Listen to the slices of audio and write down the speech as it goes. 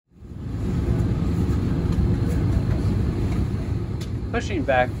Pushing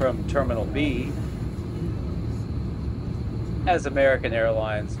back from Terminal B as American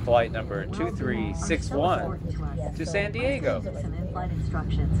Airlines flight number 2361 to San Diego. Some in-flight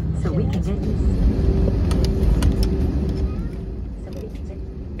instructions so we can get you.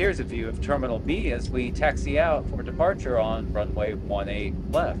 Here's a view of Terminal B as we taxi out for departure on runway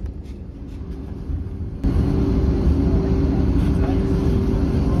 18 left.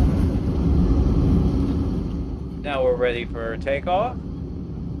 Now we're ready for takeoff,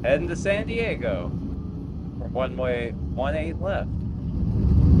 heading to San Diego for runway 18 left.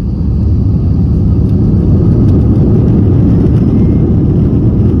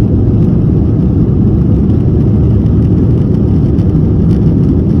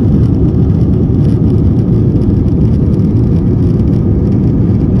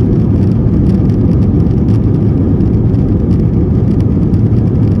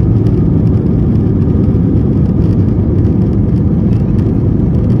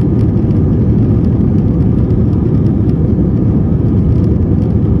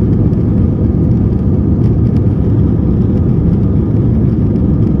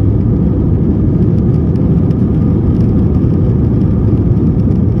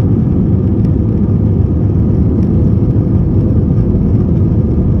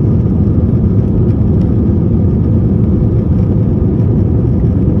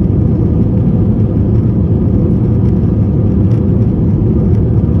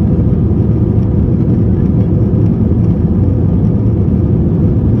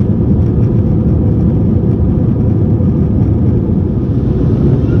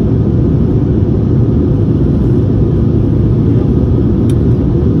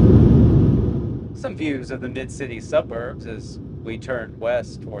 Some views of the mid-city suburbs as we turn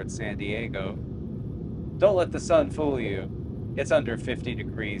west towards San Diego. Don't let the sun fool you. It's under 50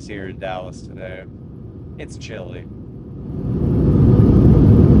 degrees here in Dallas today. It's chilly.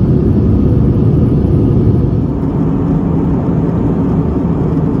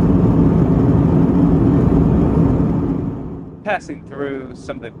 Passing through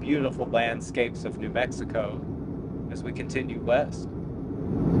some of the beautiful landscapes of New Mexico as we continue west.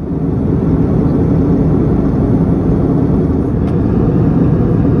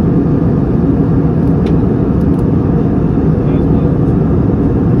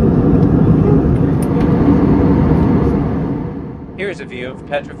 Here's a view of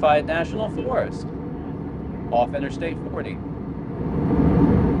Petrified National Forest off Interstate 40.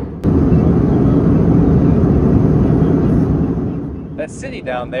 That city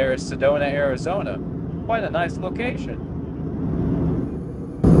down there is Sedona, Arizona. Quite a nice location.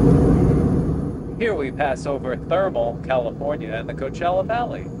 Here we pass over Thermal, California and the Coachella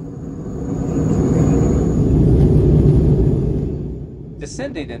Valley.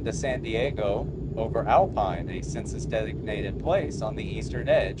 Descending into San Diego over Alpine, a census-designated place on the eastern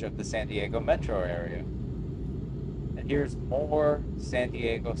edge of the San Diego metro area. And here's more San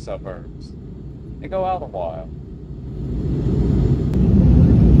Diego suburbs. They go out a while.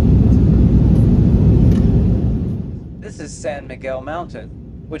 This is San Miguel Mountain,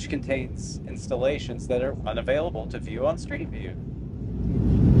 which contains installations that are unavailable to view on Street View.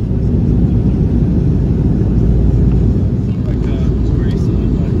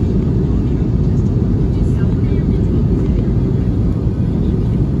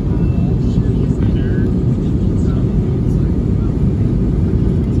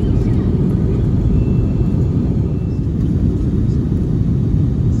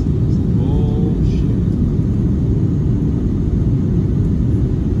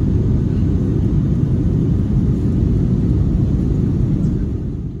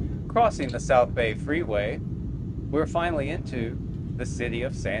 Crossing the South Bay Freeway, we're finally into the city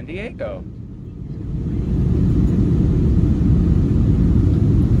of San Diego.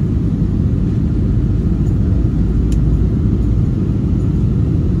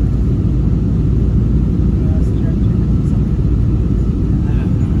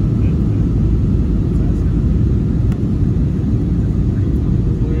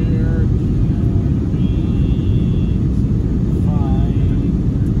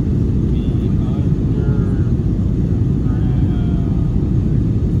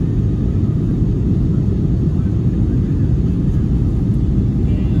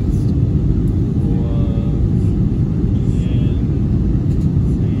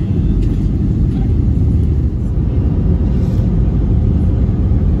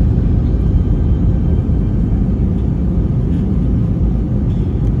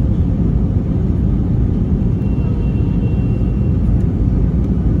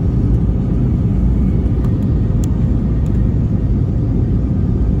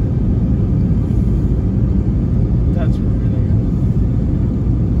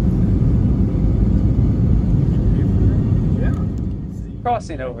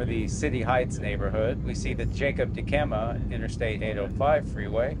 Crossing over the City Heights neighborhood, we see the Jacob DeCama Interstate 805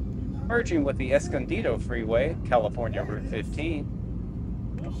 freeway, merging with the Escondido Freeway, California Route 15.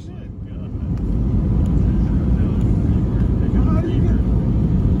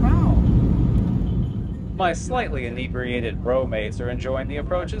 My slightly inebriated bro mates are enjoying the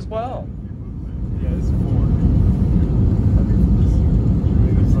approach as well. Yeah, it's 4.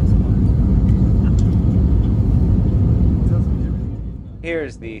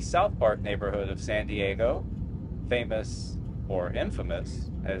 Here's the South Park neighborhood of San Diego, famous or infamous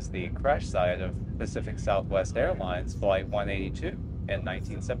as the crash site of Pacific Southwest Airlines Flight 182 in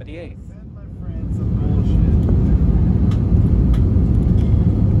 1978. Send my friend some bullshit.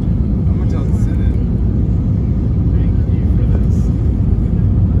 I'm gonna tell Sid thank you for this.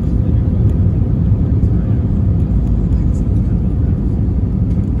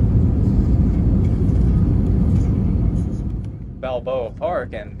 Balboa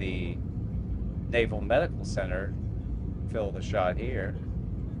Park and the Naval Medical Center fill the shot here.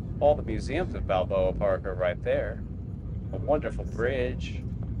 All the museums of Balboa Park are right there. A wonderful bridge.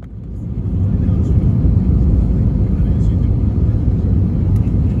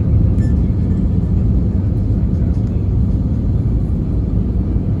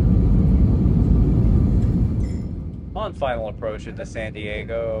 On final approach into San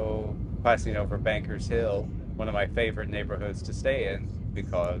Diego, passing over Bankers Hill, one of my favorite neighborhoods to stay in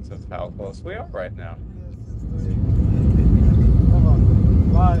because of how close we are right now.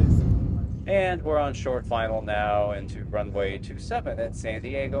 And we're on short final now into runway 27 at San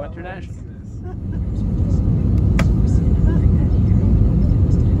Diego International.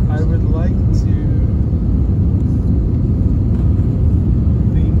 I would like to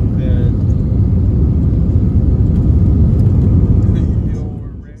think that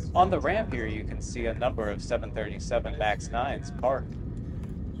on the ramp here you can see a number of 737 MAX 9s parked.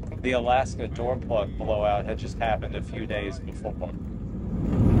 The Alaska door plug blowout had just happened a few days before.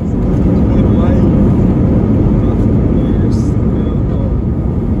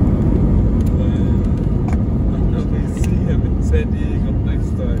 San Diego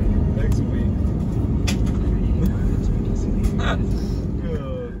next week.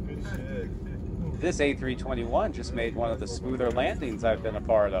 Good shit. This A321 just made one of the smoother landings I've been a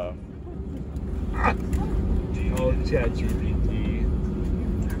part of. Oh, ChatGPT.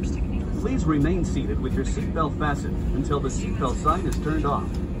 Please remain seated with your seatbelt fastened until the seatbelt sign is turned off.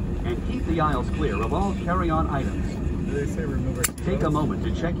 And keep the aisles clear of all carry-on items. Do they say remove our seatbelts? Take a moment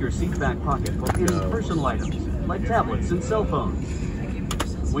to check your seat back pocket for any personal items, like tablets and cell phones.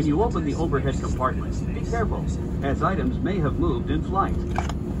 When you open the overhead compartment, be careful, as items may have moved in flight.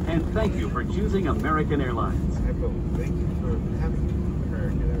 And thank you for choosing American Airlines. Thank you for having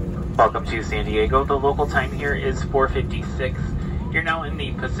American Airlines. Welcome to San Diego. The local time here is 4:56. You're now in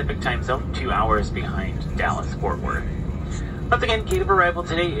the Pacific time zone, 2 hours behind Dallas-Fort Worth. Once again, gate of arrival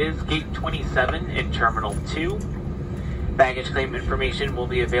today is gate 27 in Terminal 2. Baggage claim information will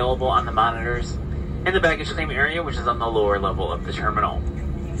be available on the monitors in the baggage claim area, which is on the lower level of the terminal.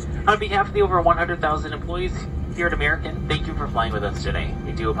 On behalf of the over 100,000 employees here at American, thank you for flying with us today.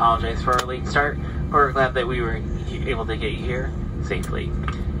 We do apologize for our late start, but we're glad that we were able to get you here safely.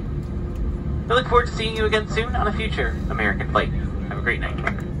 We look forward to seeing you again soon on a future American flight. Have a great night.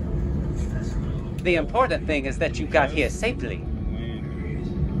 The important thing is that you got here safely.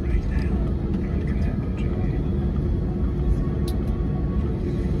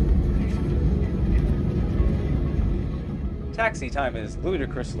 Taxi time is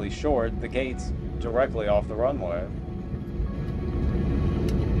ludicrously short. The gate's directly off the runway.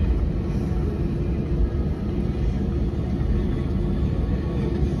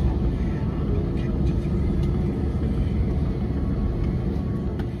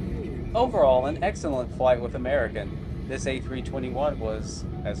 Overall, an excellent flight with American. This A321 was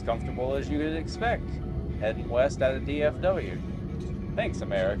as comfortable as you would expect, heading west out of DFW. Thanks,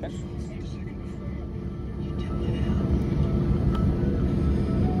 American.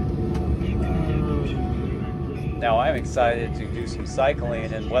 Now I'm excited to do some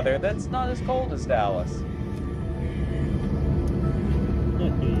cycling in weather that's not as cold as Dallas.